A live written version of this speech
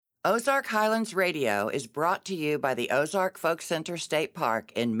Ozark Highlands Radio is brought to you by the Ozark Folk Center State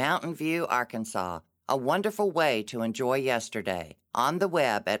Park in Mountain View, Arkansas, a wonderful way to enjoy yesterday. On the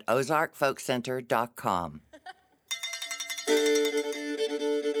web at ozarkfolkcenter.com.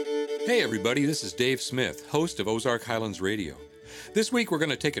 Hey everybody, this is Dave Smith, host of Ozark Highlands Radio. This week we're going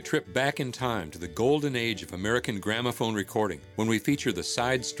to take a trip back in time to the golden age of American gramophone recording when we feature the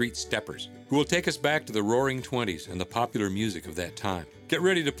Side Street Steppers, who will take us back to the roaring 20s and the popular music of that time. Get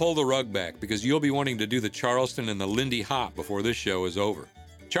ready to pull the rug back because you'll be wanting to do the Charleston and the Lindy Hop before this show is over.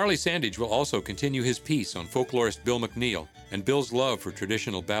 Charlie Sandage will also continue his piece on folklorist Bill McNeil and Bill's love for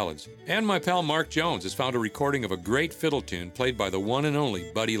traditional ballads. And my pal Mark Jones has found a recording of a great fiddle tune played by the one and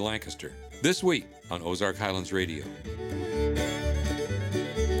only Buddy Lancaster. This week on Ozark Highlands Radio.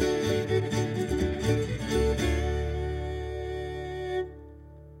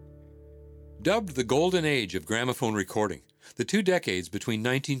 Dubbed the Golden Age of gramophone recording, the 2 decades between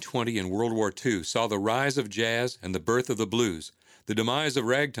 1920 and World War II saw the rise of jazz and the birth of the blues, the demise of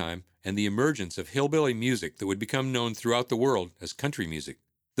ragtime, and the emergence of hillbilly music that would become known throughout the world as country music.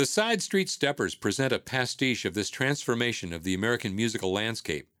 The Side Street Steppers present a pastiche of this transformation of the American musical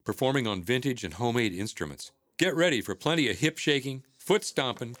landscape, performing on vintage and homemade instruments. Get ready for plenty of hip-shaking,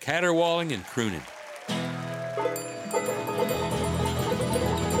 foot-stomping, caterwauling, and crooning.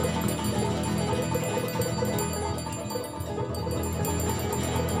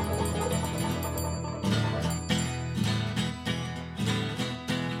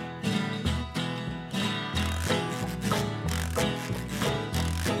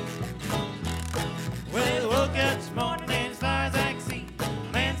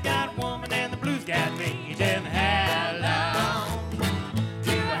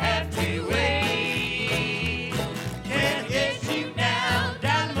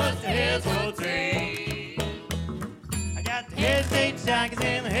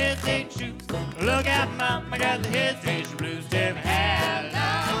 Look out, Mom, I got the hesitation blues. Tell me how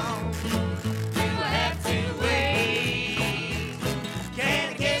long do I have to wait? Can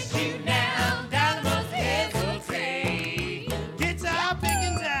I catch you now? Down the most hesitate. Guitar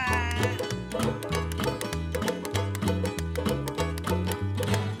picking time.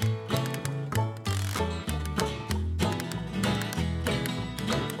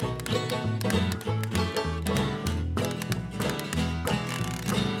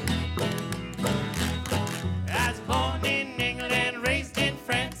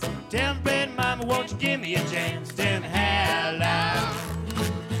 Won't you give me a chance? Tell me how long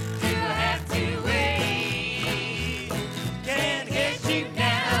do I have to wait? Can I get you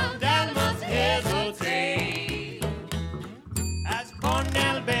now? Down the most hesitate. I was born in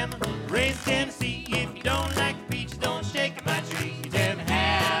Alabama, raised in Tennessee. If you don't like the peaches, don't shake my tree. Tell me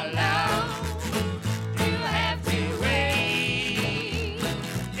how long do I have to wait?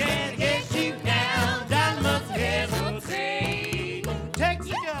 Can I get you now? Down the most hesitate. Take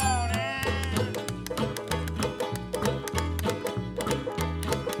you on.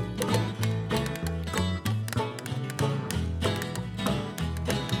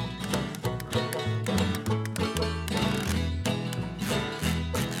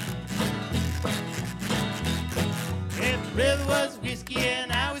 River was whiskey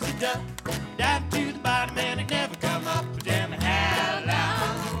and I was a duck. Dive to the bottom and it never come up. But damn, how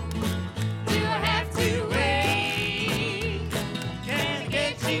long do I have to wait? Can I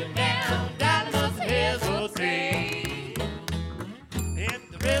get you down? Down the most hesitate.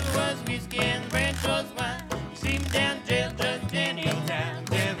 If the river was whiskey and the branch was wine, you see me down the jail just any old time.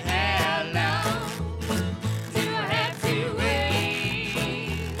 Damn, how long do I have to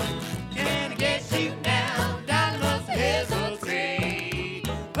wait? Can I get you down?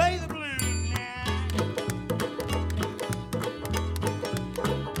 Play the blues now.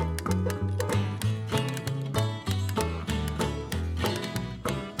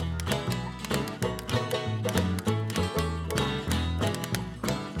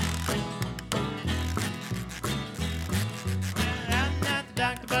 I'm not the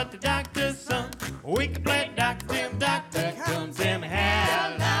doctor, but the doctor's son. We can play doctor till the doctor comes. Tell me how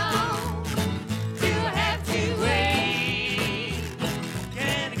long do I have to wait?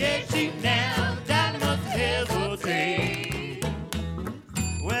 Can I get you now? Down the most hesitate.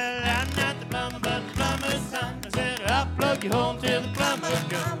 Well, I'm not the plumber, but the plumber's son. I said I'll plug you home till the plumber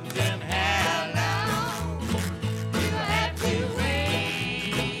comes. Tell me how long do I have to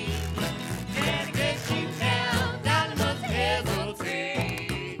wait? Can I get you now? Down the most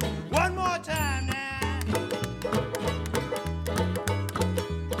hesitate. One more time now.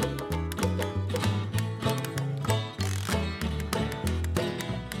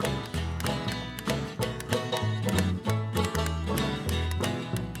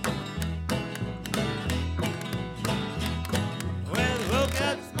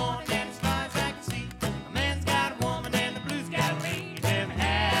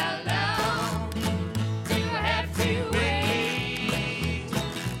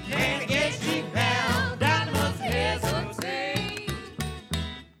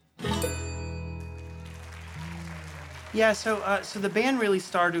 Yeah, so the band really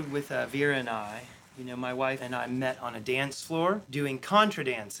started with Vera and I. You know, my wife and I met on a dance floor doing contra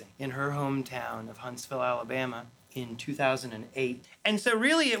dancing in her hometown of Huntsville, Alabama in 2008. And so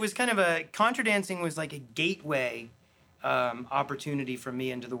really it was kind of contra dancing was like a gateway opportunity for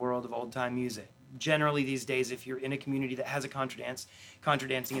me into the world of old time music. Generally these days, if you're in a community that has a contra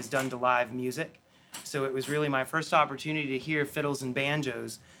dancing is done to live music. So it was really my first opportunity to hear fiddles and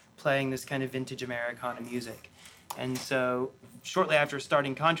banjos playing this kind of vintage Americana music. And so shortly after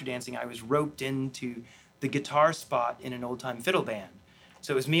starting contra dancing, I was roped into the guitar spot in an old-time fiddle band.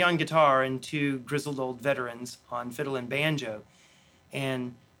 So it was me on guitar and two grizzled old veterans on fiddle and banjo.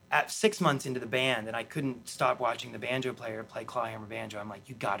 And at 6 months into the band, and I couldn't stop watching the banjo player play clawhammer banjo, I'm like,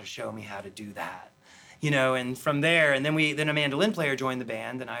 you gotta show me how to do that. You know, and from there, and then a mandolin player joined the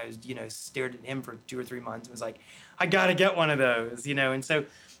band, and I was, you know, stared at him for 2 or 3 months and was like, I gotta get one of those, you know. And so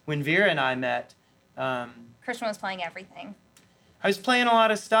when Vera and I met, Christian was playing everything. I was playing a lot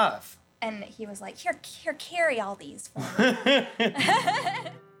of stuff. And he was like, here, carry all these for me.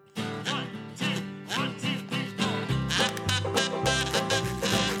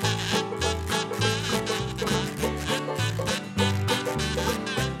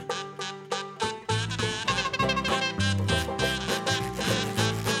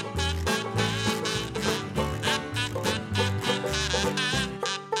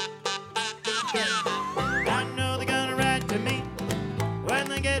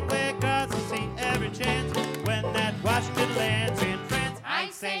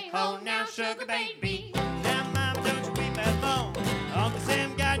 Sugar baby, now mama don't you weep as long. Uncle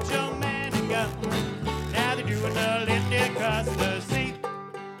Sam got your man and gun. Now they're doing a Lindy across the sea.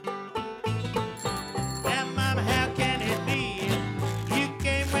 Now mama, how can it be? You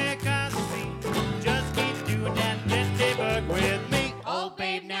came way across the sea. Just keep doing that Lindy bug with me. Oh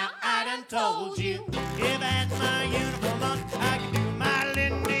babe, now I done told you. If I had my uniform on, I could do my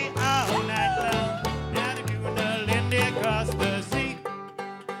Lindy all night long. Now they're doing a Lindy across the sea.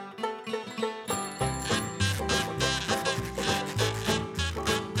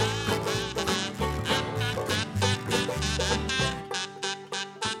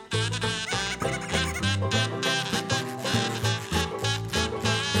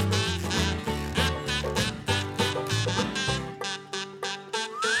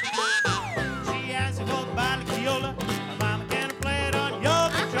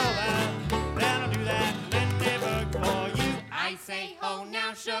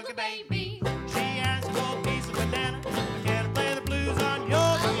 Sugar baby, she asked for a piece of banana. Can I play the blues on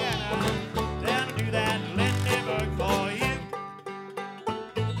your piano? Then I'll do that Lindy bug for you.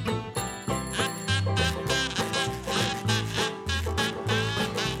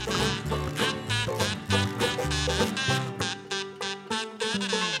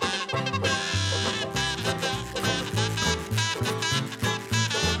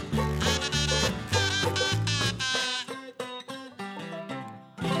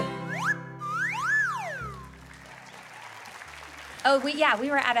 Oh, we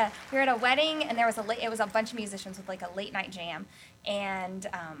were at a wedding, and it was a bunch of musicians with like a late night jam, and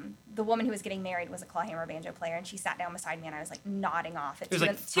the woman who was getting married was a clawhammer banjo player, and she sat down beside me, and I was like nodding off at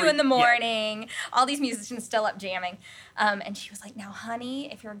 2 in the morning. Yeah. All these musicians still up jamming, and she was like, "Now,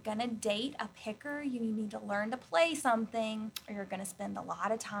 honey, if you're gonna date a picker, you need to learn to play something, or you're gonna spend a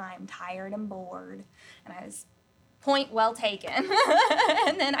lot of time tired and bored." And I was. Point well taken.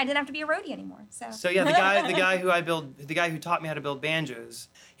 And then I didn't have to be a roadie anymore. So yeah, the guy who taught me how to build banjos.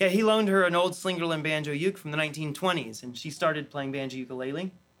 Yeah, he loaned her an old Slingerland banjo uke from the 1920s, and she started playing banjo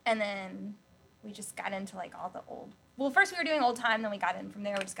ukulele. And then we just got into like all the old. Well, first we were doing old time, then we got in from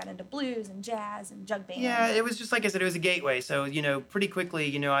there. We just got into blues and jazz and jug band. Yeah, it was just like I said, it was a gateway. So pretty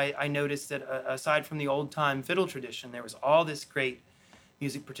quickly, I noticed that aside from the old time fiddle tradition, there was all this great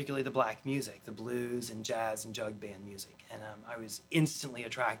music, particularly the black music, the blues and jazz and jug band music. And I was instantly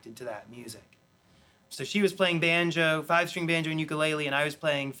attracted to that music. So she was playing banjo, 5-string banjo and ukulele, and I was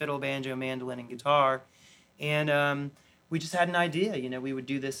playing fiddle, banjo, mandolin, and guitar. And we just had an idea, we would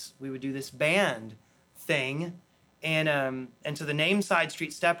do this band thing. And so the name Side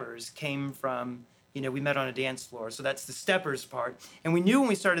Street Steppers came from, we met on a dance floor. So that's the steppers part. And we knew when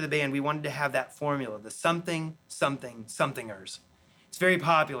we started the band, we wanted to have that formula, the something, something, somethingers. It's very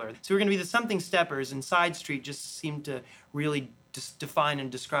popular. So we're going to be the Something Steppers, and Side Street just seemed to really just define and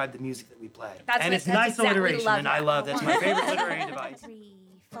describe the music that we play. And it's nice alliteration, and I love that's my favorite literary device. 3,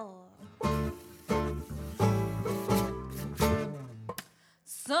 4.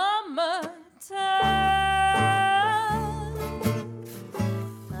 Summertime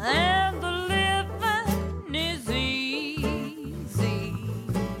and the living is easy.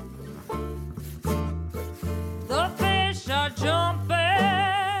 The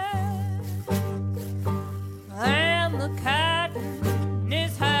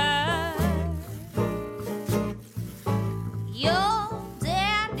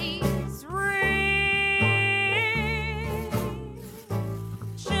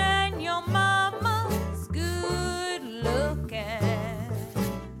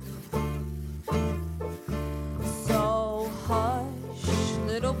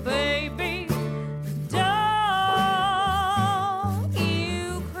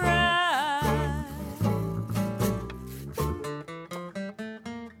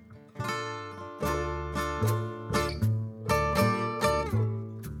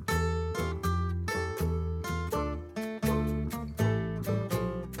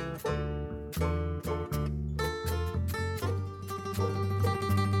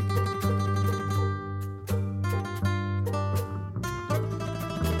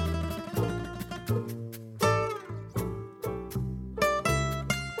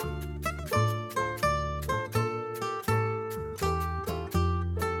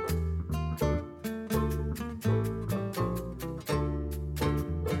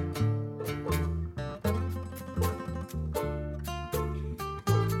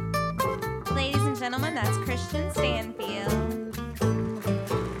gentlemen, that's Christian Stanfield.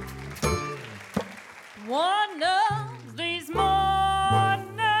 One of these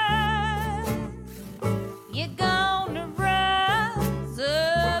mornings, you're gonna rise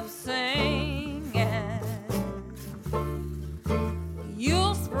up singing.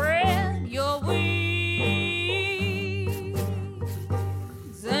 You'll spread your wings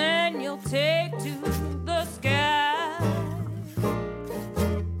and you'll take to the sky.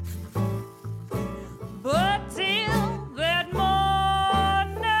 But till that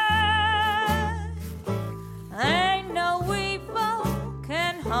morning, ain't no evil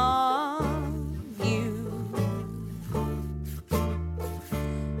can harm you.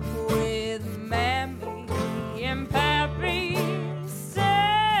 With Mammy and Pappy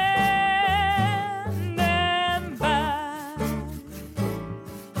standing by.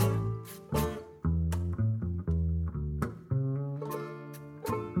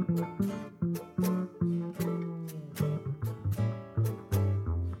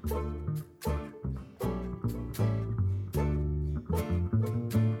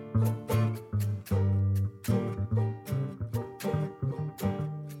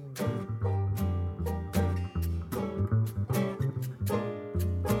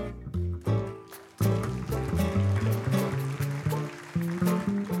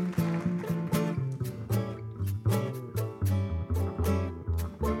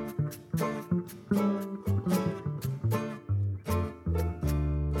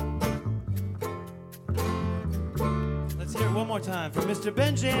 Let's hear it one more time for Mr.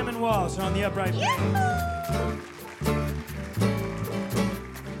 Benjamin Walsh on the upright bass.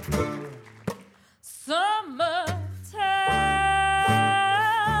 Summertime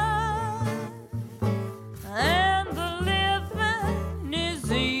and the living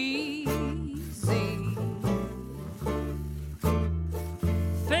is easy.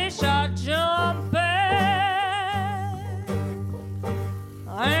 Fish are jumping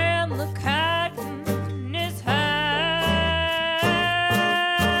and the cotton is high.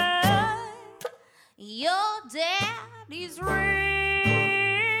 Your daddy's rich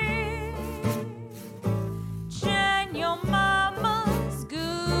and your mama's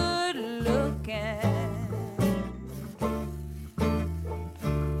good looking.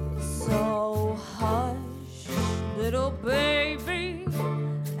 So hush, little baby,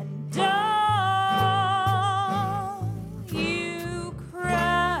 and don't you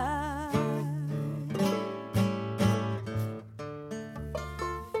cry.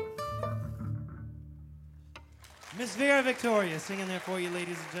 Miss Vera Victoria singing there for you,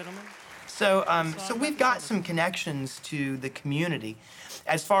 ladies and gentlemen. So we've got some connections to the community.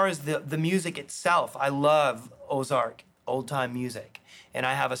 As far as the music itself, I love Ozark old-time music. And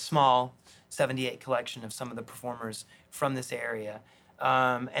I have a small 78 collection of some of the performers from this area.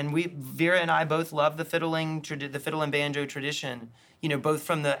 And Vera and I both love the fiddle and banjo tradition, you know, both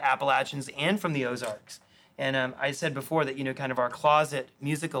from the Appalachians and from the Ozarks. And I said before that, you know, kind of our closet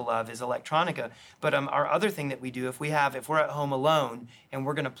musical love is electronica. But our other thing that we do, if we're at home alone and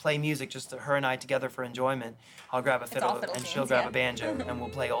we're going to play music, just her and I together for enjoyment, I'll grab a fiddle all fiddle and tunes, she'll grab yeah. a banjo and we'll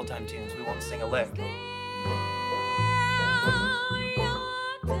play old time tunes. We won't sing a lick.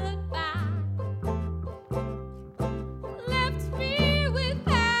 Left me with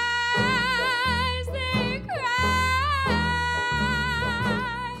eyes that cried.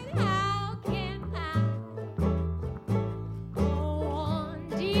 How can I go on,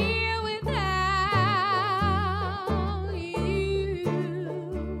 dear, without you?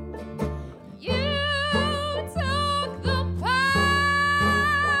 You took the path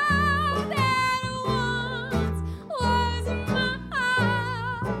that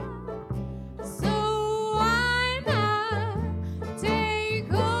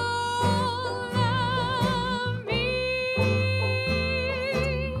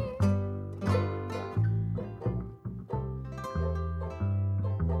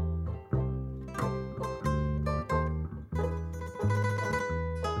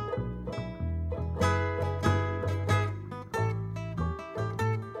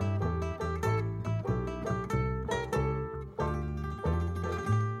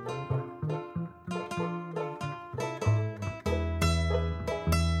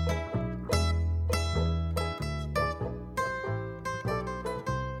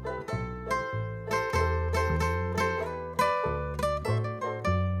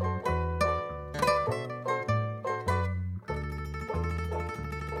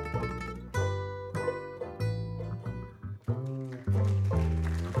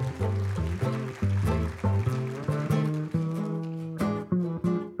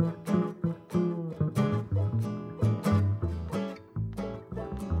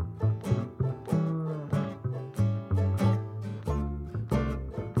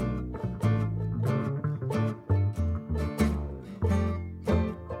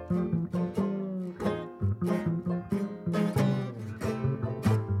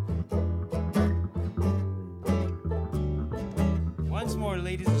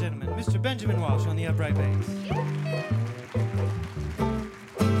ladies and gentlemen, Mr. Benjamin Walsh on the upright bass.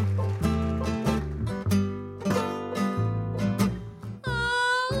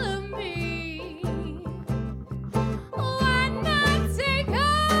 All of me. Why not take all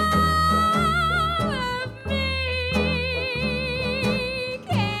of me?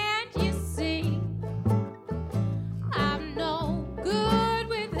 Can't you see I'm no good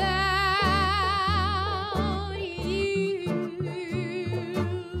without you?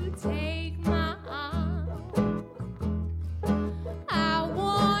 Take my arm. I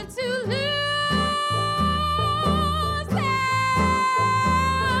want to lose them.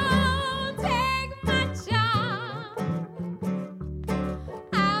 Take my charm.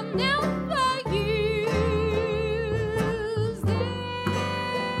 I'll never use them.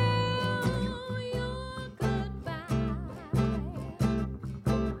 Your goodbye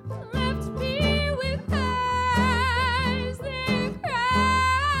left me with eyes that cry.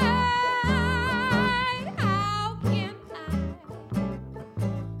 How can I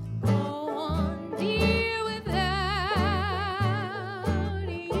go on, dear, without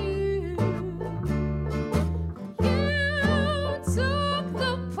you? You took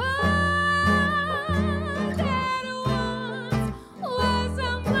the part that once was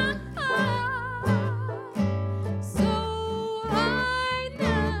on my heart, so I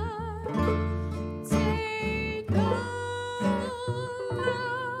now take all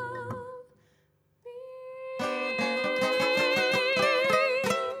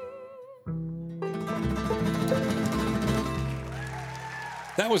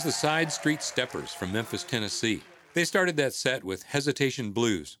That was the Side Street Steppers from Memphis, Tennessee. They started that set with Hesitation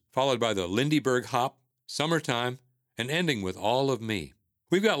Blues, followed by the Lindbergh Hop, Summertime, and ending with All of Me.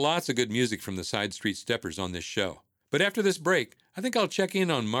 We've got lots of good music from the Side Street Steppers on this show. But after this break, I think I'll check in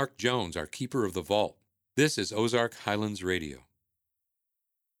on Mark Jones, our keeper of the vault. This is Ozark Highlands Radio.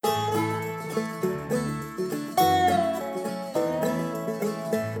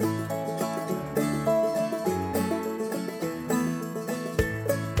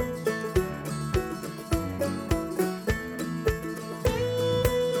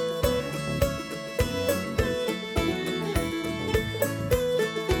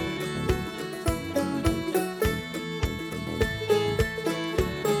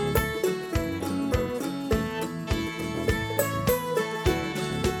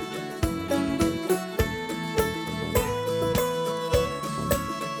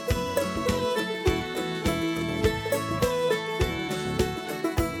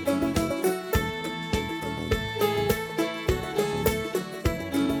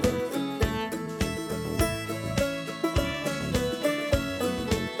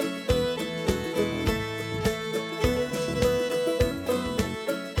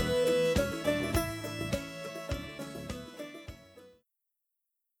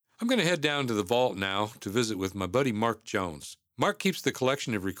 I'm going to head down to the vault now to visit with my buddy Mark Jones. Mark keeps the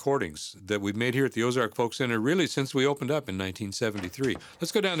collection of recordings that we've made here at the Ozark Folk Center really since we opened up in 1973.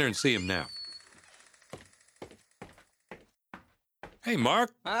 Let's go down there and see him now. Hey,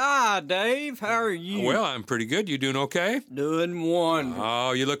 Mark. Hi, Dave. How are you? Well, I'm pretty good. You doing okay? Doing wonderful.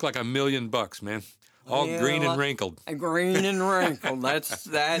 Oh, you look like $1,000,000, man. All Well, green and wrinkled. Green and wrinkled.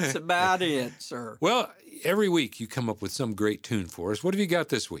 That's about it, sir. Well, every week you come up with some great tune for us. What have you got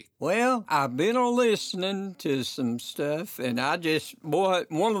this week? Well, I've been listening to some stuff, and I just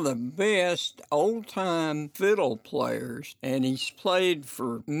bought one of the best old-time fiddle players, and he's played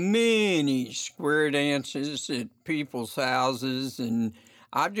for many square dances at people's houses, and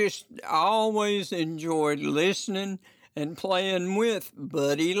I've just always enjoyed listening and playing with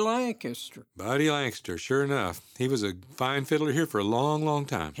Buddy Lancaster. Buddy Lancaster, sure enough. He was a fine fiddler here for a long, long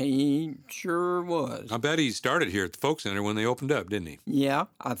time. He sure was. I bet he started here at the Folk Center when they opened up, didn't he? Yeah,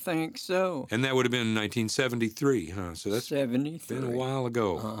 I think so. And that would have been 1973, huh? So that's 73. been a while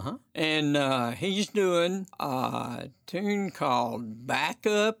ago. Uh-huh. And he's doing a tune called Back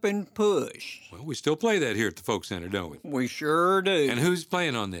Up and Push. Well, we still play that here at the Folk Center, don't we? We sure do. And who's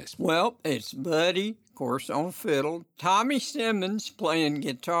playing on this? Well, it's Buddy, of course, on fiddle, Tommy Simmons playing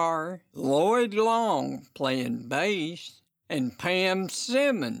guitar, Lloyd Long playing bass, and Pam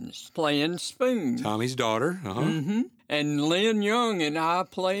Simmons playing spoon. Tommy's daughter, Mm-hmm. And Lynn Young and I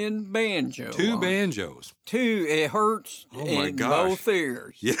playing banjo. Two banjos. Two, it hurts Oh, my in gosh. both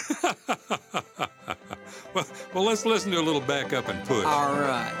ears. Yeah. well, let's listen to a little Back Up and Push. All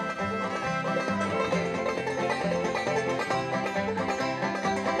right.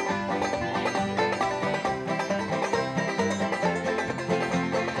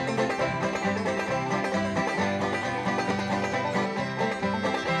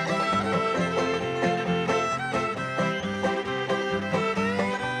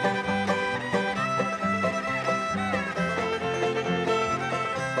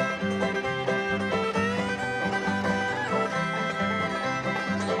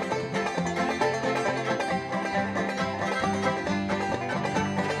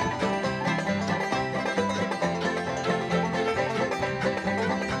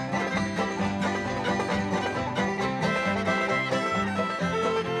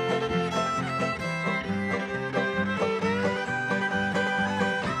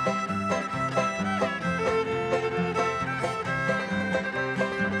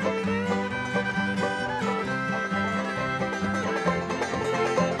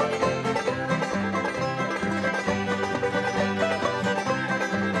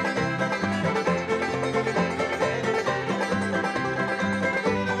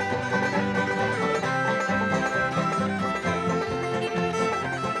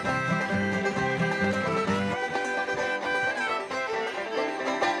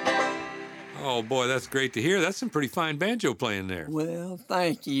 Oh, boy, that's great to hear. That's some pretty fine banjo playing there. Well,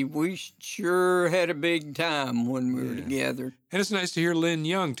 thank you. We sure had a big time when we were together. And it's nice to hear Lynn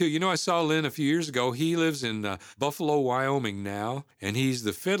Young, too. You know, I saw Lynn a few years ago. He lives in Buffalo, Wyoming now, and he's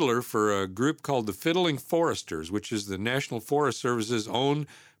the fiddler for a group called the Fiddling Foresters, which is the National Forest Service's own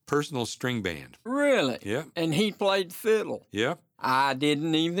personal string band. Really? Yep. And he played fiddle. Yep. I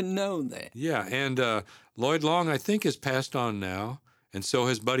didn't even know that. Yeah, and Lloyd Long, I think, has passed on now, and so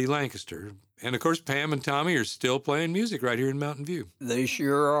has Buddy Lancaster. And, of course, Pam and Tommy are still playing music right here in Mountain View. They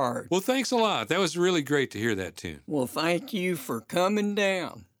sure are. Well, thanks a lot. That was really great to hear that tune. Well, thank you for coming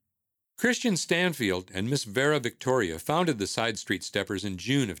down. Christian Stanfield and Miss Vera Victoria founded the Side Street Steppers in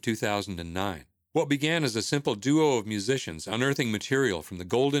June of 2009. What began as a simple duo of musicians unearthing material from the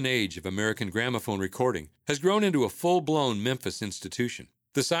golden age of American gramophone recording has grown into a full-blown Memphis institution.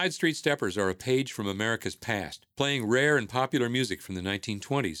 The Side Street Steppers are a page from America's past, playing rare and popular music from the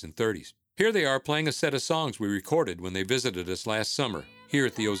 1920s and 30s. Here they are playing a set of songs we recorded when they visited us last summer here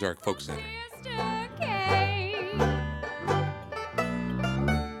at the Ozark Folk Center. Mr. K.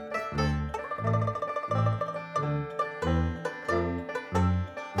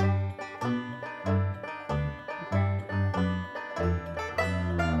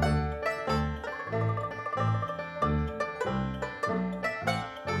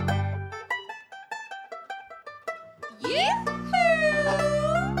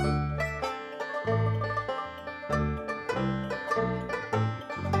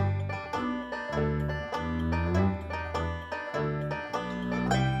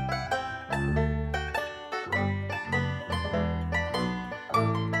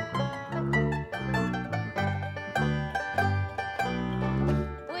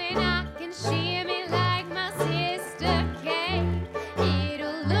 When I can shimmy like my sister Kay,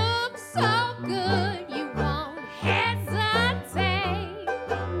 it'll look so good you won't hesitate.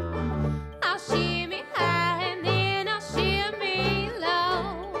 I'll shimmy high and then I'll shimmy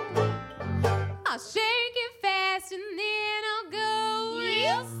low. I'll shake it fast and then I'll go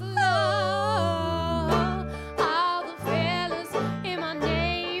real slow. All the fellas in my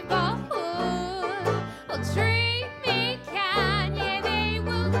neighborhood will treat me kind, yeah, they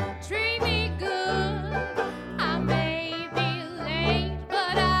will treat me good. I may be late,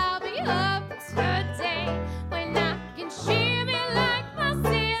 but I'll be up to date when I can shimmy like my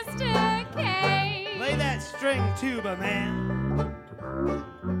sister Kay. Play that string tuba, man.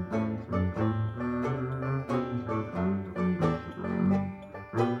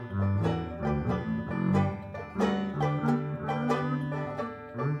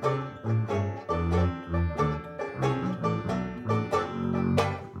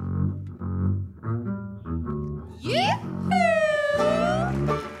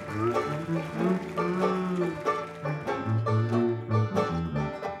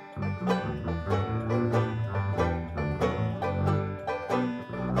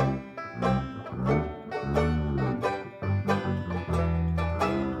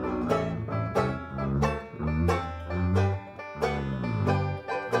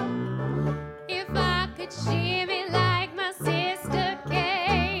 If I could shimmy like my sister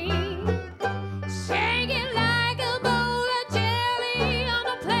Kay, shake it like a bowl of jelly on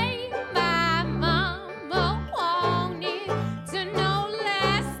a plate. My mama wanted to know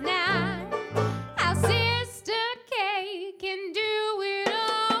last night how sister Kay can do it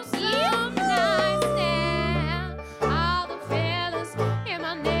all so nice now. All the fellas in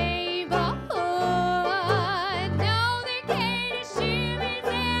my neighborhood know that Katie shimmies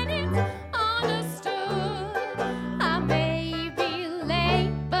and it's understood. I may be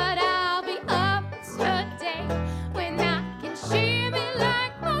late, but I'll be up to date when I can shimmy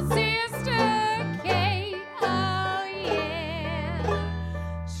like my sister Kay. Oh yeah,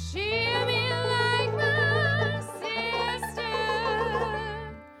 shimmy like my sister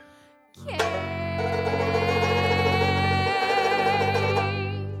Kay.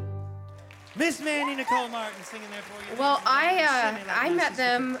 Miss Mandy Nicole Martin singing there for you. Well, Shimmy like I my met sister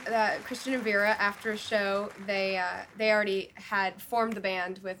them, Christian and Vera, after a show. They already had formed the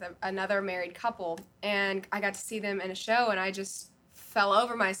band with another married couple, and I got to see them in a show, and I just fell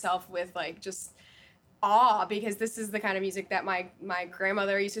over myself with like just awe, because this is the kind of music that my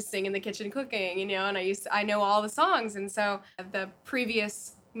grandmother used to sing in the kitchen cooking, you know, and I know all the songs. And so the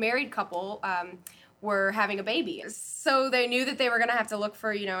previous married couple were having a baby. So they knew that they were gonna have to look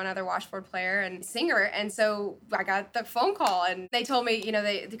for, you know, another washboard player and singer. And so I got the phone call and they told me, you know,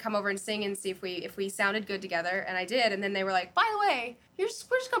 they come over and sing and see if we sounded good together. And I did. And then they were like, by the way, we're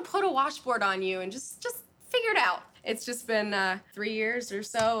just gonna put a washboard on you and just figure it out. it's just been 3 years or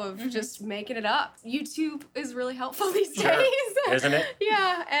so of just making it up. YouTube is really helpful these days. Isn't it?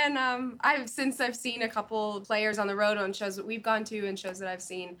 Yeah, and I've seen a couple players on the road on shows that we've gone to and shows that I've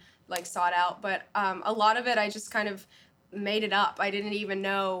seen like sought out, but a lot of it I just kind of made it up. I didn't even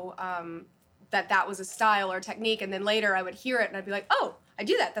know that was a style or technique, and then later I would hear it and I'd be like, oh, I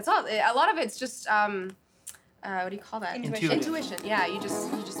do that. That's all. A lot of it's just what do you call that? Intuition. Yeah, you just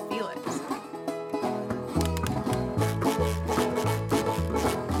feel it.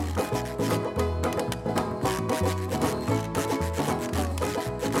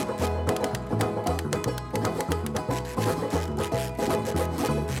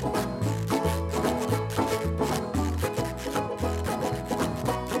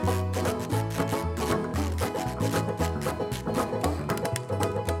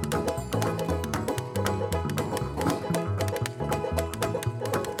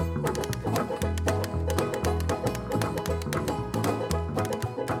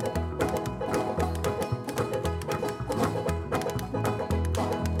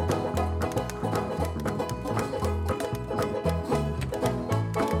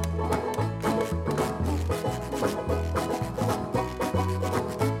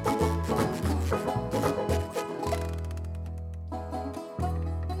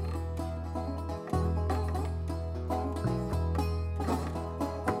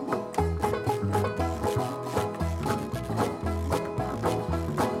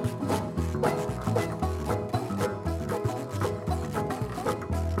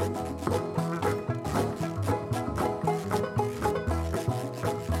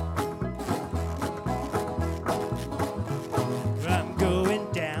 I'm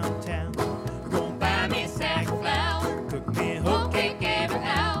going downtown, gonna buy me a sack of flour, cook me a whole cake every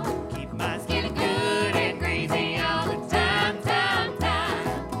hour, keep my skin good and greasy all the time,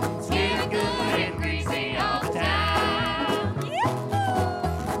 skin good and greasy all the time.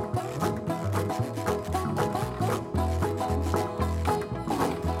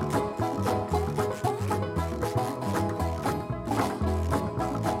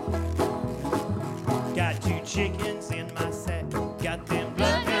 Got 2 chickens in my sack, got them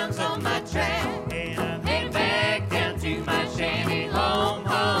bloodhounds on my track, and I'm heading back down to my shanty home,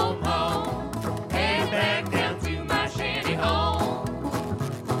 heading back down to my shanty home.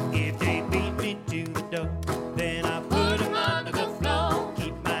 If they beat me to the door, then I put them under the floor,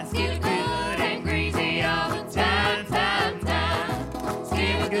 keep my skin good and greasy all the time,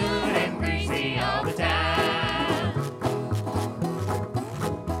 skin good and greasy all the time.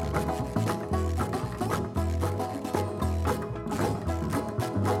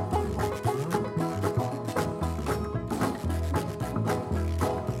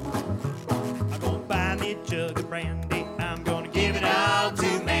 I'm gonna buy me a jug of brandy. I'm gonna give it all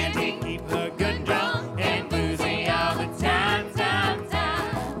to Mandy. Keep her good and drunk and boozy all the time,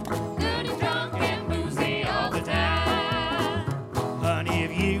 good and drunk and boozy all the time. Honey,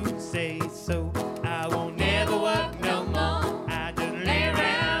 if you say so, I won't never work no more. I just lay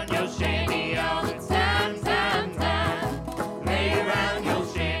around your shanty all the time, lay around your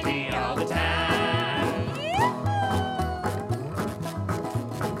shanty all the time.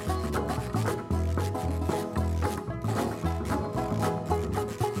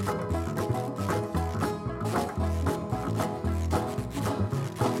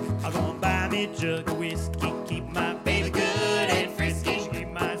 I'm gonna buy me a jug of whiskey, keep my baby good and frisky, keep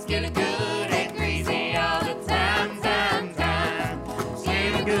my skin good and greasy all the time,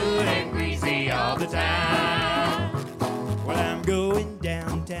 skin good and greasy all the time. Well, I'm going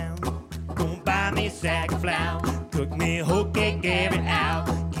downtown, gonna buy me a sack of flour, cook me a whole cake every hour,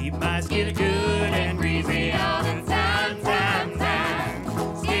 keep my skin good and greasy all the time,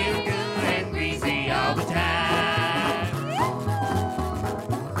 skin good and greasy all the time.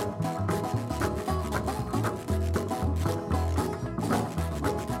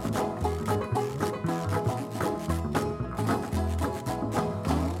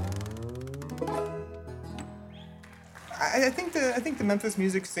 I think the Memphis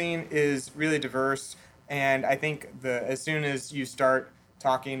music scene is really diverse, and I think as soon as you start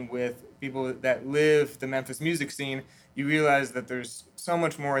talking with people that live the Memphis music scene, you realize that there's so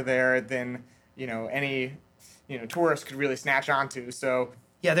much more there than any tourist could really snatch onto. So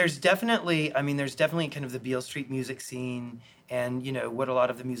Yeah, there's definitely kind of the Beale Street music scene and, what a lot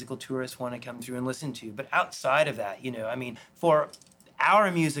of the musical tourists want to come through and listen to. But outside of that, for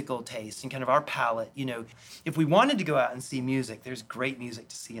our musical taste and kind of our palette, if we wanted to go out and see music, there's great music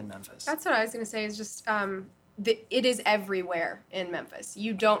to see in Memphis. That's what I was going to say is just it is everywhere in Memphis.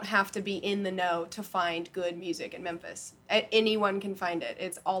 You don't have to be in the know to find good music in Memphis. Anyone can find it.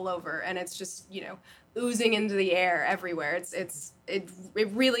 It's all over, and it's just, you know, oozing into the air everywhere. It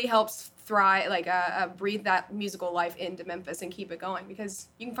really helps thrive, like breathe that musical life into Memphis and keep it going, because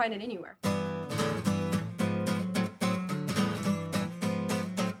you can find it anywhere.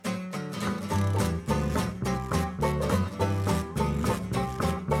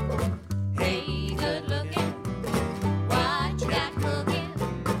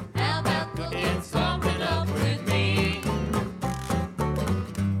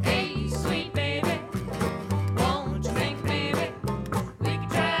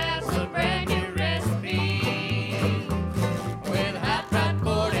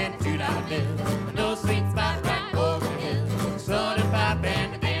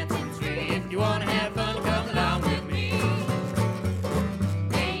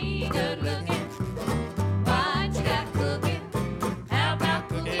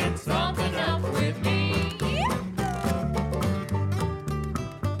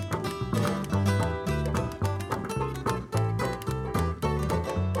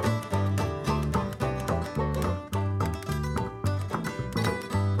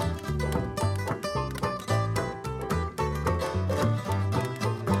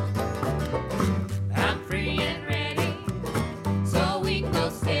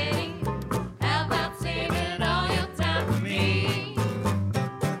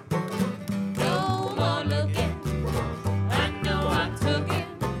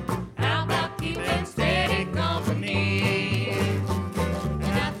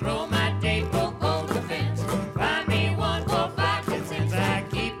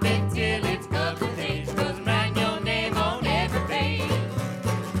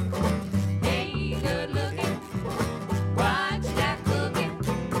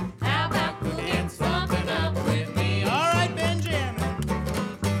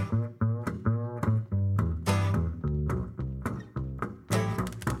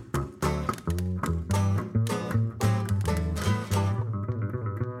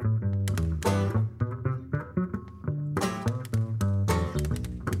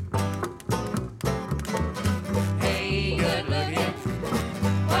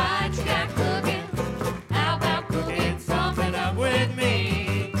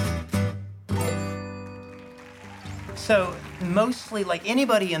 So mostly, like,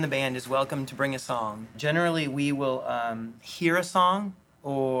 anybody in the band is welcome to bring a song. Generally, we will hear a song,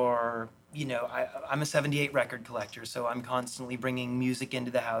 or, you know, I'm a 78 record collector, so I'm constantly bringing music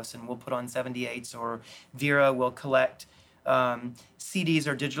into the house, and we'll put on 78s, or Vera will collect CDs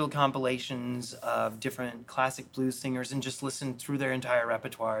or digital compilations of different classic blues singers and just listen through their entire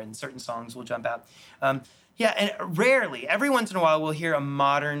repertoire, and certain songs will jump out. Yeah, and rarely, every once in a while, we'll hear a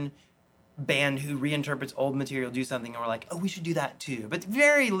modern band who reinterprets old material do something, and we're like, oh, we should do that too. But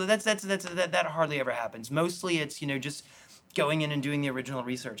that hardly ever happens. Mostly it's, you know, just going in and doing the original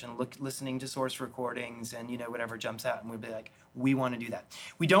research and listening to source recordings and, you know, whatever jumps out, and we'll be like, we want to do that.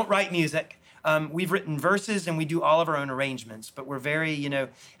 We don't write music. We've written verses and we do all of our own arrangements, but we're very, you know,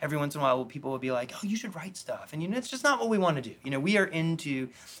 every once in a while people will be like, oh, you should write stuff. And, you know, it's just not what we want to do. You know, we are into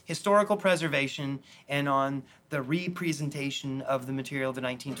historical preservation and on the representation of the material of the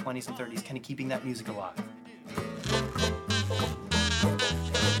 1920s and 30s, kind of keeping that music alive.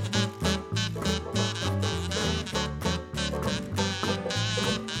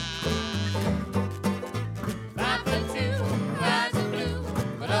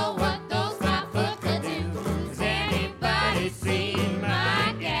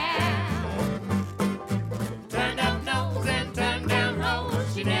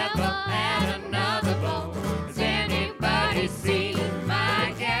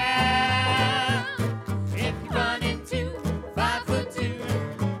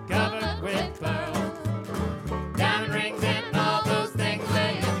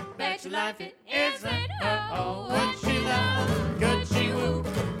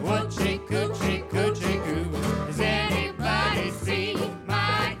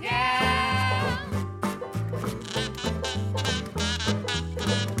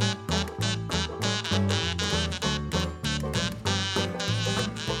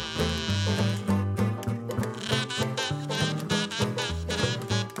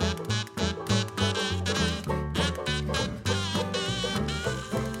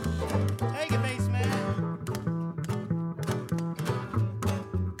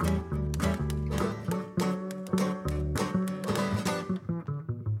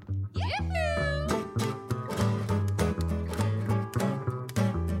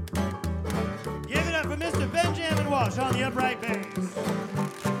 On the upright bass.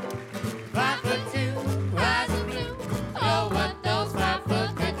 5'2",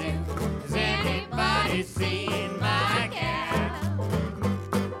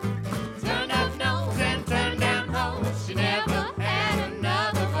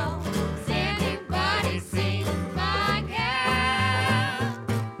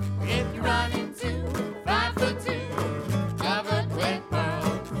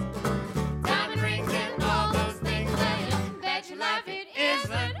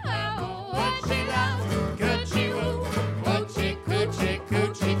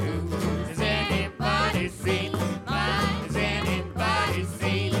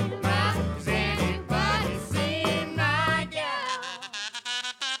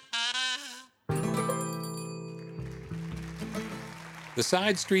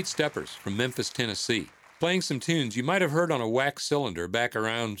 Side Street Steppers from Memphis, Tennessee, playing some tunes you might have heard on a wax cylinder back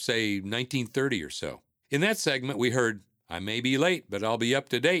around, say, 1930 or so. In that segment, we heard, I may be late, but I'll be up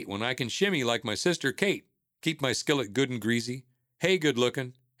to date when I can shimmy like my sister Kate, keep my skillet good and greasy, hey good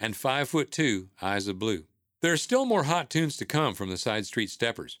looking, and 5'2", eyes of blue. There are still more hot tunes to come from the Side Street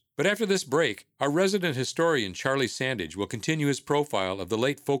Steppers, but after this break, our resident historian Charlie Sandage will continue his profile of the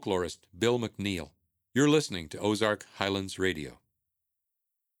late folklorist Bill McNeil. You're listening to Ozark Highlands Radio.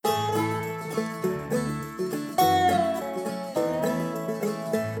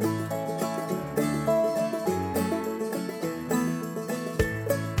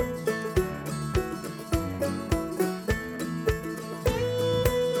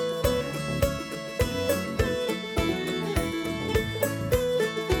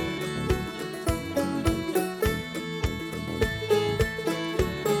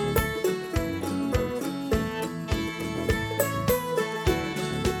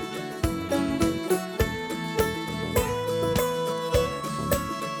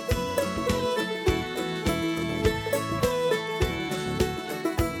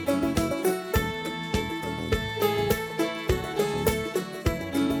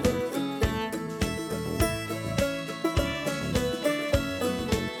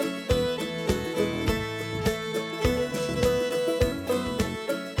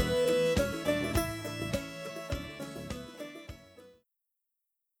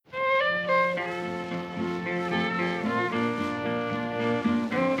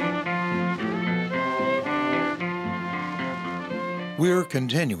 We're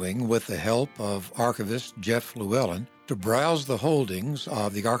continuing with the help of archivist Jeff Llewellyn to browse the holdings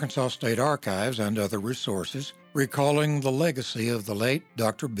of the Arkansas State Archives and other resources, recalling the legacy of the late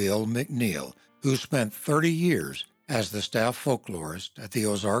Dr. Bill McNeil, who spent 30 years as the staff folklorist at the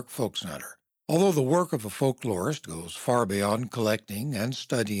Ozark Folk Center. Although the work of a folklorist goes far beyond collecting and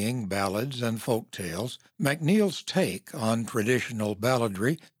studying ballads and folk tales, McNeil's take on traditional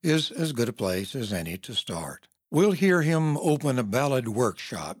balladry is as good a place as any to start. We'll hear him open a ballad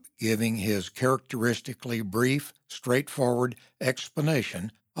workshop, giving his characteristically brief, straightforward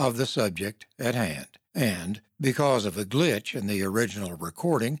explanation of the subject at hand. And, because of a glitch in the original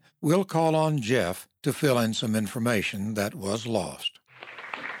recording, we'll call on Jeff to fill in some information that was lost.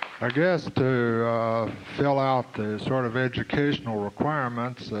 I guess to fill out the sort of educational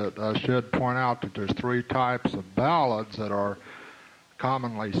requirements, that I should point out that there's three types of ballads that are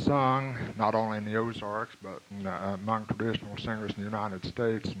commonly sung, not only in the Ozarks, but among traditional singers in the United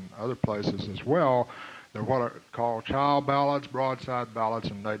States and other places as well. They're what are called child ballads, broadside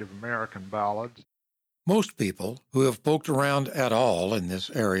ballads, and Native American ballads. Most people who have poked around at all in this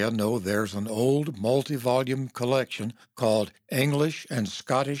area know there's an old multi-volume collection called English and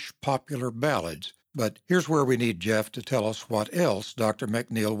Scottish Popular Ballads. But here's where we need Jeff to tell us what else Dr.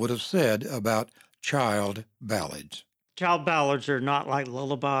 McNeil would have said about child ballads. Child ballads are not like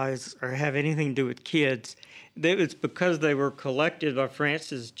lullabies or have anything to do with kids. It's because they were collected by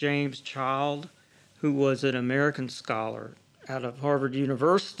Francis James Child, who was an American scholar out of Harvard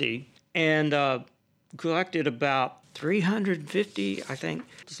University, and collected about 350, I think.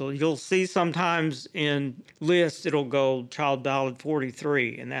 So you'll see sometimes in lists it'll go Child Ballad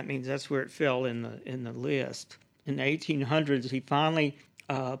 43, and that means that's where it fell in the list. In the 1800s, he finally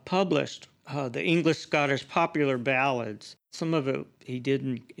published the English-Scottish Popular Ballads. Some of it he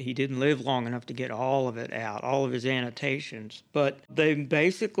didn't live long enough to get all of it out, all of his annotations. But they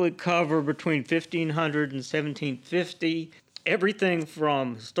basically cover between 1500 and 1750, everything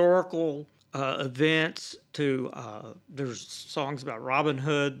from historical events to there's songs about Robin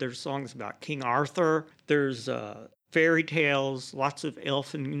Hood, there's songs about King Arthur, there's fairy tales, lots of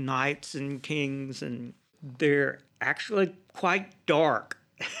elfin knights and kings, and they're actually quite dark.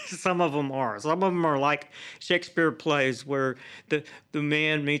 Some of them are. Some of them are like Shakespeare plays where the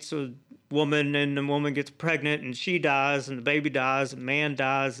man meets a woman and the woman gets pregnant and she dies and the baby dies and the man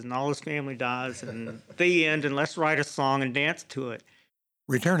dies and all his family dies and the end, and let's write a song and dance to it.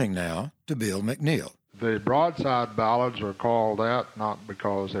 Returning now to Bill McNeil. The broadside ballads are called that not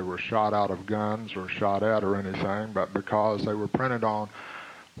because they were shot out of guns or shot at or anything, but because they were printed on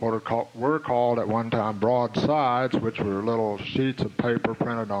what were called at one time broadsides, which were little sheets of paper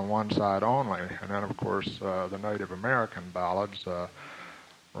printed on one side only. And then, of course, the Native American ballads were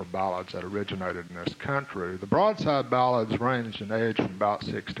ballads that originated in this country. The broadside ballads ranged in age from about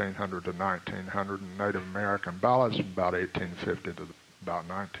 1600 to 1900, and Native American ballads from about 1850 to about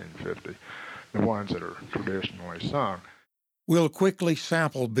 1950, the ones that are traditionally sung. We'll quickly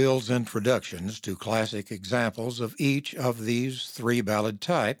sample Bill's introductions to classic examples of each of these three ballad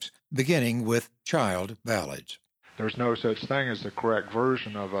types, beginning with child ballads. There's no such thing as the correct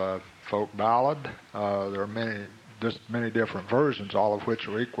version of a folk ballad. There are many different versions, all of which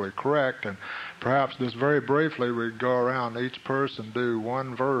are equally correct. And perhaps just very briefly, we'd go around each person do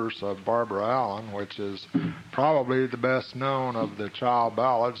one verse of Barbara Allen, which is probably the best known of the child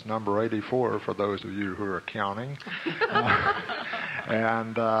ballads, number 84 for those of you who are counting.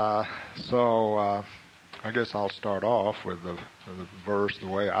 So I guess I'll start off with the verse the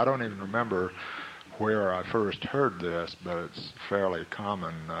way I don't even remember where I first heard this, but it's a fairly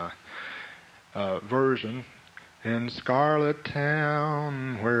common version. In Scarlet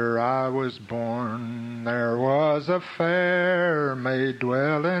Town, where I was born, there was a fair maid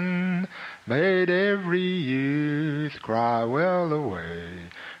dwelling, made every youth cry well away.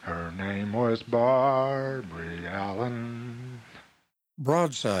 Her name was Barbary Allen.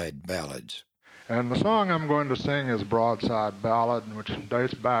 Broadside Ballads. And the song I'm going to sing is Broadside Ballad, which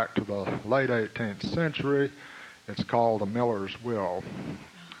dates back to the late 18th century. It's called The Miller's Will.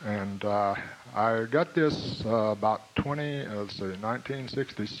 And I got this about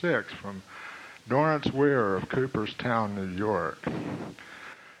 1966 from Dorrance Weir of Cooperstown, New York.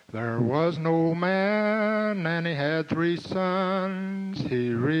 There was an old man and he had 3 sons.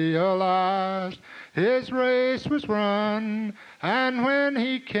 He realized his race was run, and when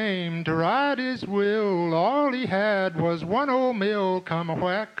he came to write his will, all he had was one old mill. Come a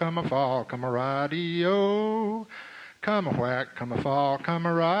whack, come a fall, come a ride-o. Come a whack, come a fall, come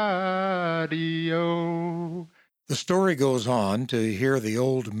a ride-o. The story goes on to hear the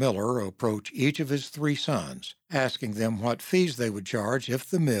old miller approach each of his 3 sons, asking them what fees they would charge if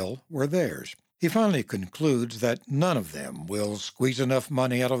the mill were theirs. He finally concludes that none of them will squeeze enough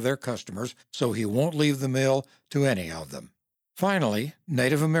money out of their customers, so he won't leave the mill to any of them. Finally,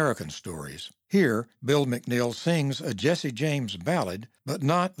 Native American stories. Here, Bill McNeil sings a Jesse James ballad, but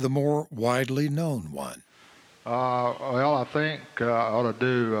not the more widely known one. Well, I think I ought to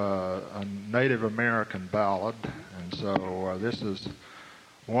do a Native American ballad, and so this is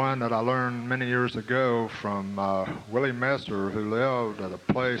one that I learned many years ago from Willie Messer, who lived at a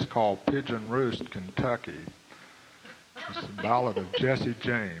place called Pigeon Roost, Kentucky. It's the ballad of Jesse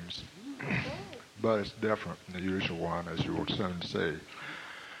James, but it's different from the usual one, as you will soon see.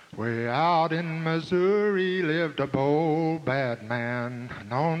 Way out in Missouri lived a bold, bad man,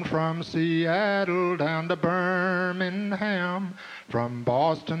 known from Seattle down to Birmingham, from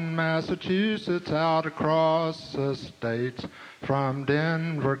Boston, Massachusetts, out across the states, from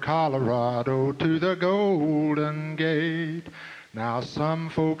Denver, Colorado, to the Golden Gate. Now some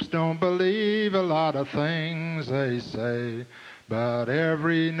folks don't believe a lot of things they say, but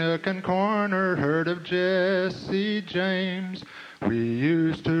every nook and corner heard of Jesse James. We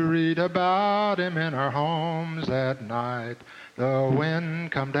used to read about him in our homes at night. The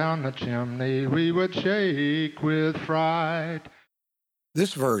wind come down the chimney, we would shake with fright.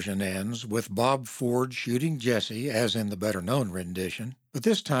 This version ends with Bob Ford shooting Jesse, as in the better-known rendition, but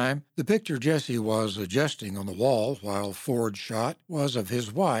this time the picture Jesse was adjusting on the wall while Ford shot was of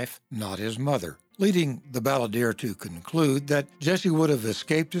his wife, not his mother, leading the balladeer to conclude that Jesse would have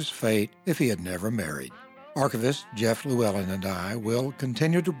escaped his fate if he had never married. Archivist Jeff Llewellyn and I will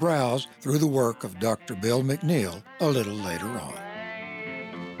continue to browse through the work of Dr. Bill McNeil a little later on.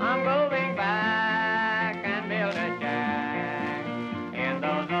 I'm going back and build a shack in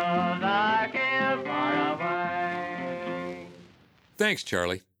those Ozark hills far away. Thanks,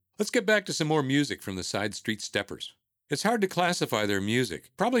 Charlie. Let's get back to some more music from the Side Street Steppers. It's hard to classify their music.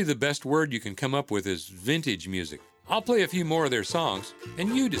 Probably the best word you can come up with is vintage music. I'll play a few more of their songs,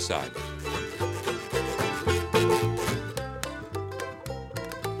 and you decide.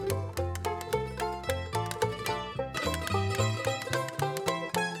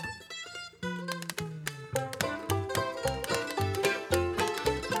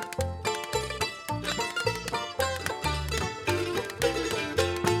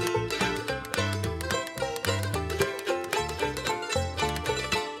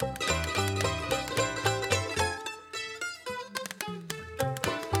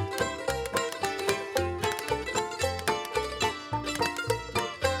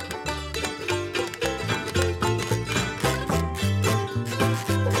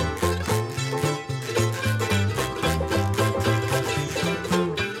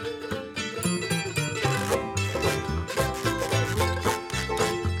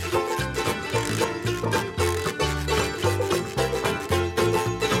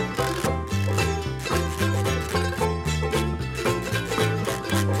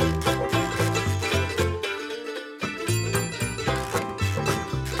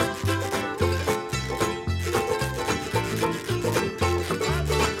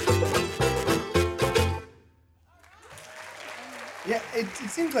 it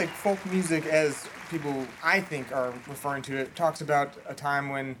seems like folk music, as people I think are referring to it, talks about a time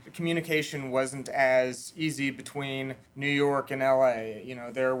when communication wasn't as easy between New York and LA. You know,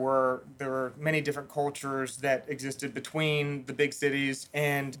 there were many different cultures that existed between the big cities,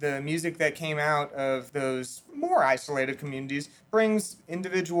 and the music that came out of those more isolated communities brings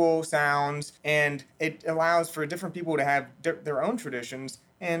individual sounds, and it allows for different people to have their own traditions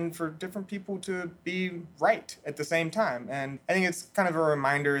and for different people to be right at the same time. And I think it's kind of a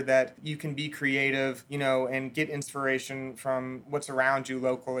reminder that you can be creative, you know, and get inspiration from what's around you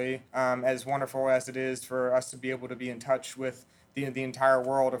locally, as wonderful as it is for us to be able to be in touch with the entire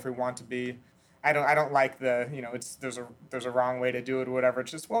world if we want to be. I don't like the, you know, there's a wrong way to do it or whatever.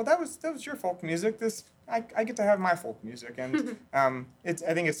 It's just, well, that was your folk music. I get to have my folk music, and I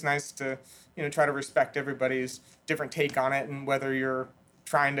think it's nice to, you know, try to respect everybody's different take on it, and whether you're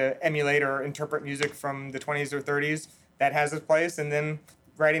trying to emulate or interpret music from the 20s or 30s, that has its place, and then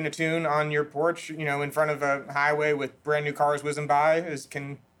writing a tune on your porch, you know, in front of a highway with brand new cars whizzing by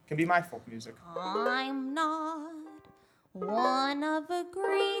can be my folk music. I'm not one of a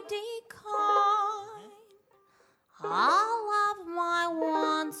greedy kind. All of my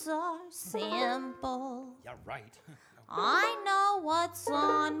wants are simple. Yeah, right. I know what's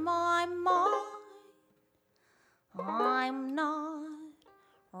on my mind. I'm not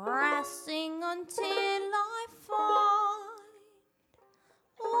resting until I find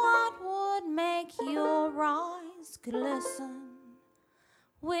what would make your eyes glisten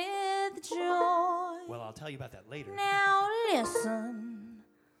with joy. Well, I'll tell you about that later. Now listen,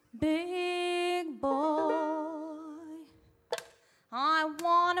 big boy. I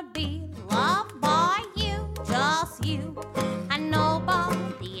wanna be loved by you, just you, and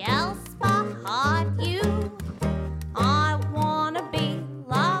nobody else but you. I wanna be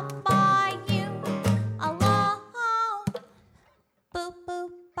loved by you alone. Boop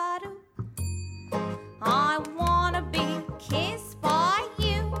boop ba doop. I wanna be kissed by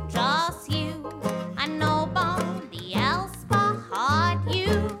you, just you, and nobody else but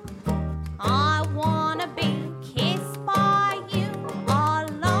you. I wanna be kissed by you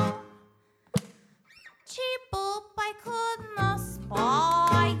alone. Cheep boop, I couldn't aspire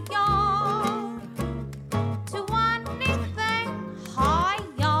to anything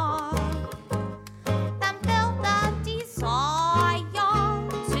higher than build a desire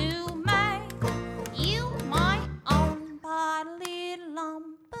to make you my own. Ba-little-lum,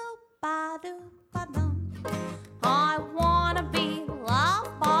 boop-ba-doop-ba-dum. I wanna be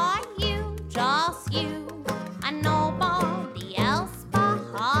loved by you, just you, and nobody else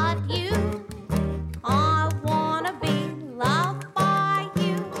but you. I wanna be loved by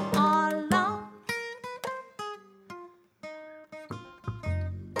you alone.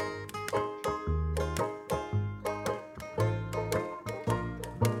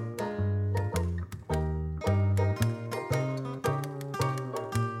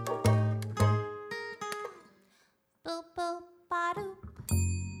 Boop boop ba doop.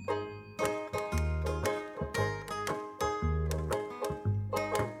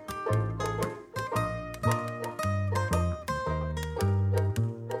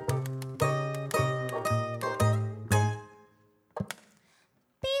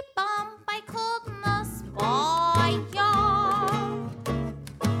 Beep bump, I couldn't aspire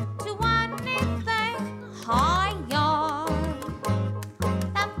to anything higher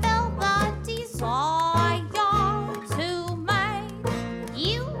than build the desire to make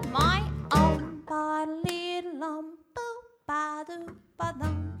you my own. Ba-little-lum,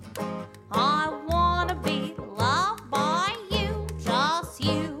 boop-ba-doop-ba-dum. I wanna be loved by you, just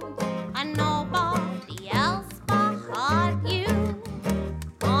you, and nobody else but you.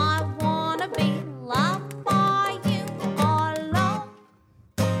 I wanna be loved by you alone.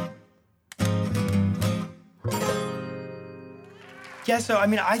 Yeah, so I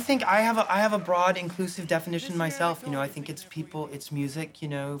mean, I think I have a broad, inclusive definition myself. You know, I think it's people, it's music, you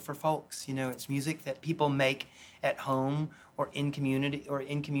know, for folks. You know, it's music that people make at home or in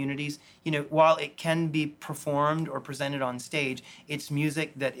communities. You know, while it can be performed or presented on stage, it's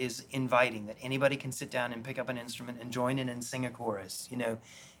music that is inviting, that anybody can sit down and pick up an instrument and join in and sing a chorus. You know,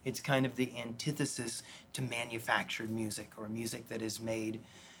 it's kind of the antithesis to manufactured music or music that is made.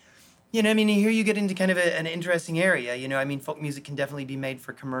 You know, I mean, here you get into kind of an interesting area. You know, I mean, folk music can definitely be made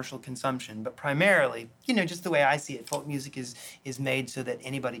for commercial consumption, but primarily, you know, just the way I see it, folk music is made so that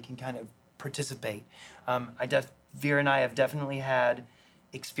anybody can kind of participate. Vera and I have definitely had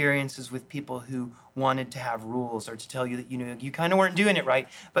experiences with people who wanted to have rules or to tell you that, you kind of weren't doing it right.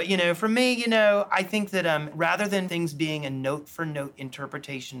 But, for me, I think that rather than things being a note-for-note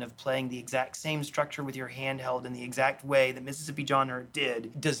interpretation of playing the exact same structure with your hand held in the exact way that Mississippi John Hurt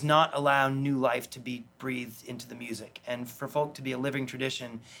did, does not allow new life to be breathed into the music. And for folk to be a living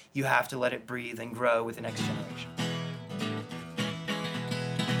tradition, you have to let it breathe and grow with the next generation.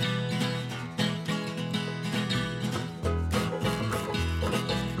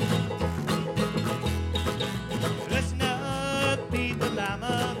 Listen up, people, I'm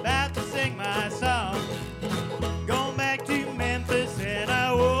about to sing my song. Going back to Memphis and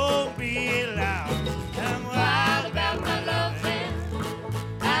I won't be loud. I'm wild about my love and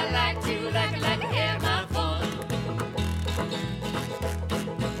I like to have my fun.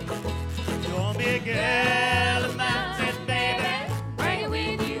 You're me a girl of mine, said baby, bring it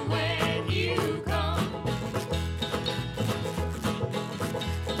with you when you come.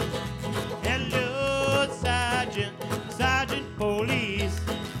 Hello, Sergeant Police.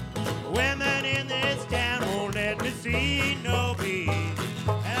 Women in this town won't let me see no peace.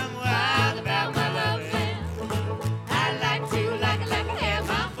 I'm wild about my loving. I like to have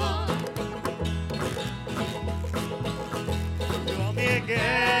my fun. You want me a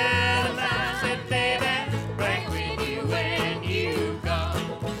girl of mine, said baby, bring it with you when you come.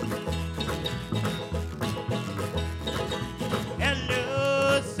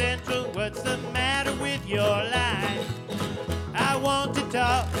 Hello, Central, what's the matter with your line? I want to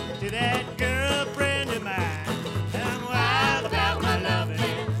talk to that girlfriend of mine. I'm wild about my loving.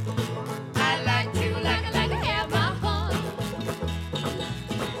 I like to have my fun.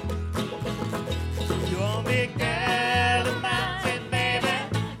 You want me a girl of mine, said baby,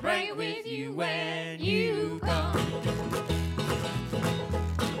 bring it with you when you come.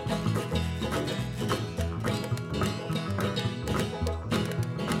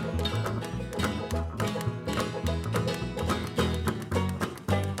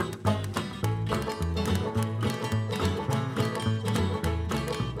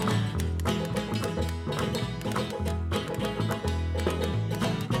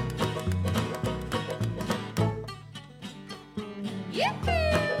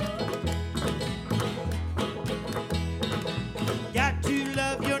 Got to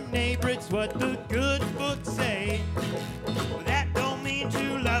love your neighbor, it's what the good books say. But that don't mean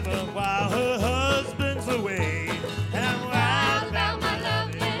to love her while her husband's away. And I'm wild about my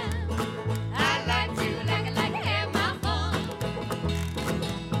loving. I like to have my fun.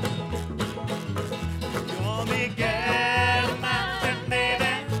 You want me, girl, my friend,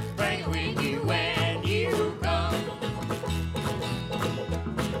 baby, bring it with you when you come.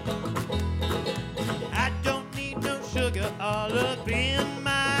 I don't need no sugar all up in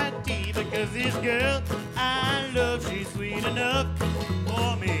my tea because this girl I love, she's sweet enough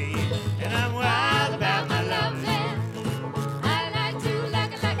for me. And I'm wild about my loving. I like to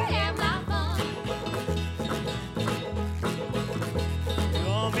have my fun. You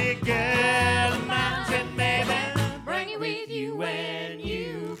want me, girl, my friend, baby, bring it with you when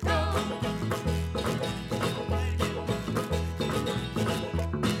you come.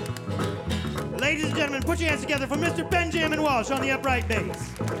 Ladies and gentlemen, put your hands together for Mr. Benjamin Walsh on the upright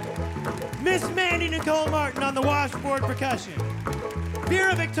bass. Miss Mandy Nicole Martin on the washboard percussion.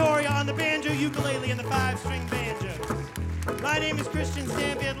 Vera Victoria on the banjo, ukulele, and the 5-string banjos. My name is Christian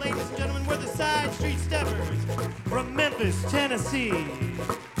Stanfield. Ladies and gentlemen, we're the Side Street Steppers from Memphis, Tennessee.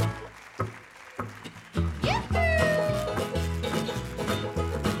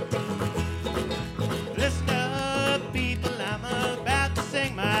 Listen up, people, I'm about to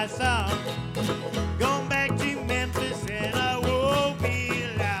sing my song. Going back to Memphis and I won't be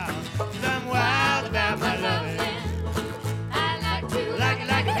loud. 'Cause I'm wild about my loving. I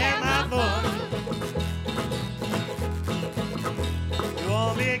like to have my fun. You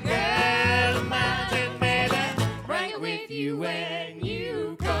want me a girl of mine, said baby, bring it with you when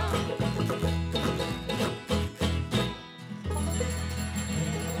you come.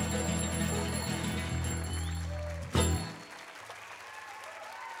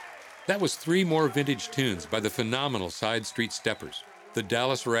 That was 3 more vintage tunes by the phenomenal Side Street Steppers. The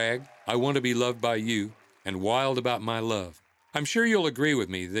Dallas Rag, I Want to Be Loved by You, and Wild About My Love. I'm sure you'll agree with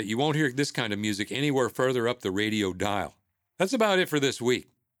me that you won't hear this kind of music anywhere further up the radio dial. That's about it for this week.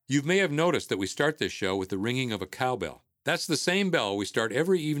 You may have noticed that we start this show with the ringing of a cowbell. That's the same bell we start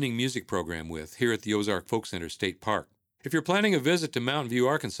every evening music program with here at the Ozark Folk Center State Park. If you're planning a visit to Mountain View,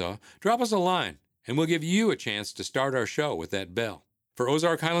 Arkansas, drop us a line, and we'll give you a chance to start our show with that bell. For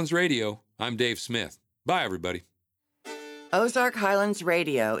Ozark Highlands Radio, I'm Dave Smith. Bye, everybody. Ozark Highlands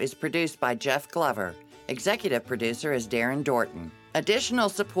Radio is produced by Jeff Glover. Executive producer is Darren Dorton. Additional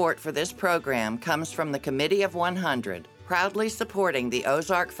support for this program comes from the Committee of 100, proudly supporting the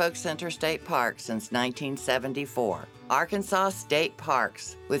Ozark Folk Center State Park since 1974. Arkansas State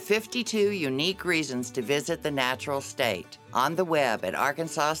Parks, with 52 unique reasons to visit the natural state. On the web at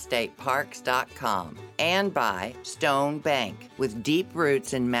arkansasstateparks.com. And by Stone Bank, with deep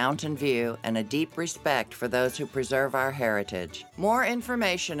roots in Mountain View and a deep respect for those who preserve our heritage. More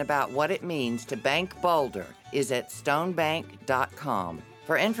information about what it means to bank Boulder is at stonebank.com.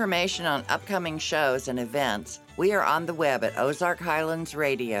 For information on upcoming shows and events, we are on the web at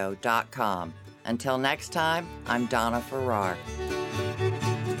ozarkhighlandsradio.com. Until next time, I'm Donna Farrar.